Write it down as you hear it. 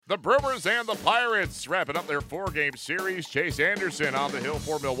The Brewers and the Pirates wrapping up their four-game series. Chase Anderson on the hill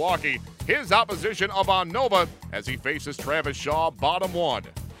for Milwaukee. His opposition Avon Nova as he faces Travis Shaw, bottom one.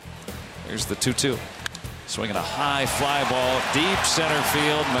 Here's the 2-2. Swinging a high fly ball, deep center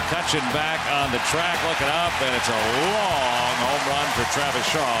field. McCutcheon back on the track, looking up, and it's a long home run for Travis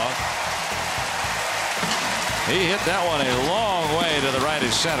Shaw. He hit that one a long way to the right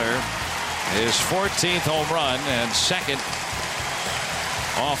of center. His 14th home run and second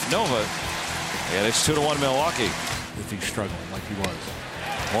off Nova. And it's 2-1 Milwaukee. If he's struggling like he was.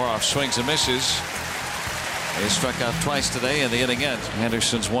 Moroff swings and misses. He struck out twice today, and the inning ends.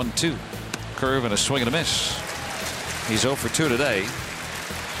 Anderson's 1-2. Curve and a swing and a miss. He's 0 for 2 today.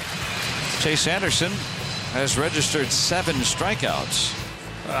 Chase Anderson has registered 7 strikeouts.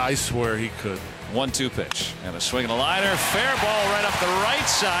 I swear he could. 1-2 pitch and a swing and a liner. Fair ball right up the right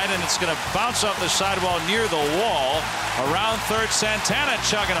side, and it's going to bounce off the sidewall near the wall. Around third, Santana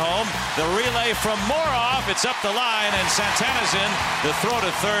chugging home. The relay from Moroff. It's up the line, and Santana's in. The throw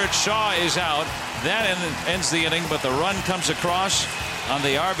to third. Shaw is out. That ends the inning, but the run comes across on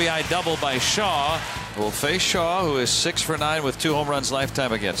the RBI double by Shaw. Will face Shaw, who is 6 for 9 with 2 home runs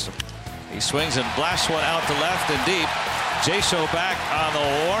lifetime against him. He swings and blasts one out to left and deep. Jaso back on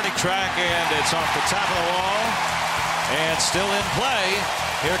the warning track, and it's off the top of the wall and still in play.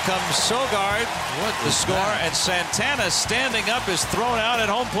 Here comes Sogard. What the score? That? And Santana standing up is thrown out at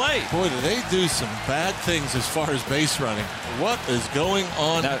home plate. Boy, do they do some bad things as far as base running. What is going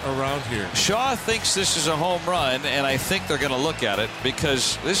on around here? Shaw thinks this is a home run, and I think they're going to look at it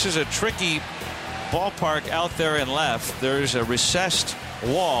because this is a tricky ballpark out there in left. There's a recessed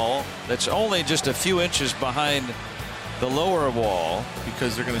wall that's only just a few inches behind the lower wall.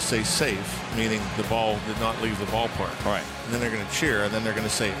 Because they're going to say safe, meaning the ball did not leave the ballpark. All right. And then they're going to cheer, and then they're going to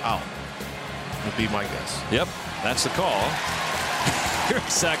say out. Would be my guess. Yep, that's the call. You're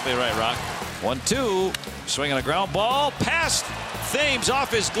exactly right, Rock. 1-2, swinging a ground ball, past Thames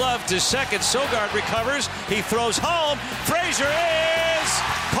off his glove to second. Sogard recovers. He throws home. Frazier is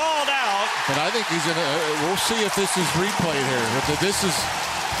called out. But I think he's in a, we'll see if this is replayed here. But this is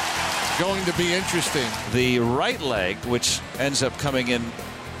going to be interesting. The right leg, which ends up coming in,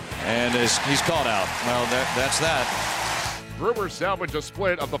 and he's called out. Well, that's that. Brewers salvage a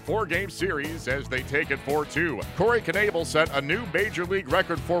split of the four-game series as they take it 4-2. Corey Knebel set a new Major League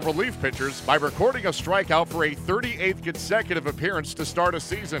record for relief pitchers by recording a strikeout for a 38th consecutive appearance to start a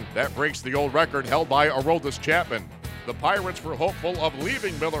season. That breaks the old record held by Aroldis Chapman. The Pirates were hopeful of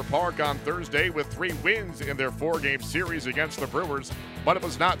leaving Miller Park on Thursday with 3 wins in their four-game series against the Brewers, but it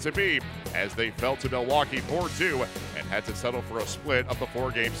was not to be as they fell to Milwaukee 4-2 and had to settle for a split of the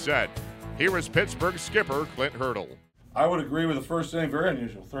four-game set. Here is Pittsburgh skipper Clint Hurdle. I would agree with the first inning, very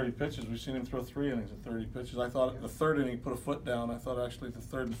unusual. 30 pitches. We've seen him throw 3 innings at 30 pitches. I thought the third inning he put a foot down. I thought actually the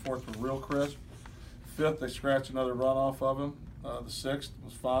third and fourth were real crisp. Fifth, they scratched another run off of him. The sixth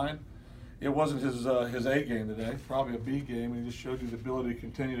was fine. It wasn't his A game today, probably a B game. He just showed you the ability to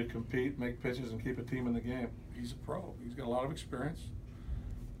continue to compete, make pitches, and keep a team in the game. He's a pro. He's got a lot of experience.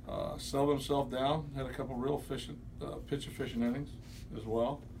 Settled himself down, had a couple real efficient, pitch-efficient innings as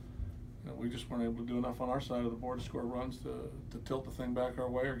well. We just weren't able to do enough on our side of the board to score runs to tilt the thing back our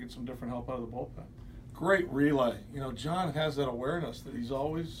way or get some different help out of the bullpen. Great relay. John has that awareness that he's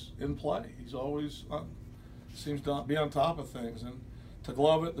always in play. He's always seems to be on top of things. And to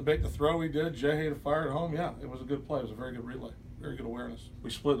glove it, to make the throw he did, Jay to fire it home, yeah, it was a good play. It was a very good relay, very good awareness. We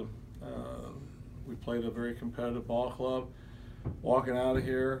split them. We played a very competitive ball club. Walking out of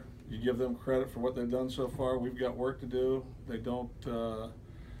here, you give them credit for what they've done so far. We've got work to do. They don't...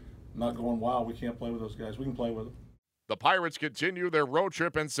 not going, wow, we can't play with those guys. We can play with them. The Pirates continue their road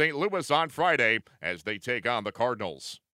trip in St. Louis on Friday as they take on the Cardinals.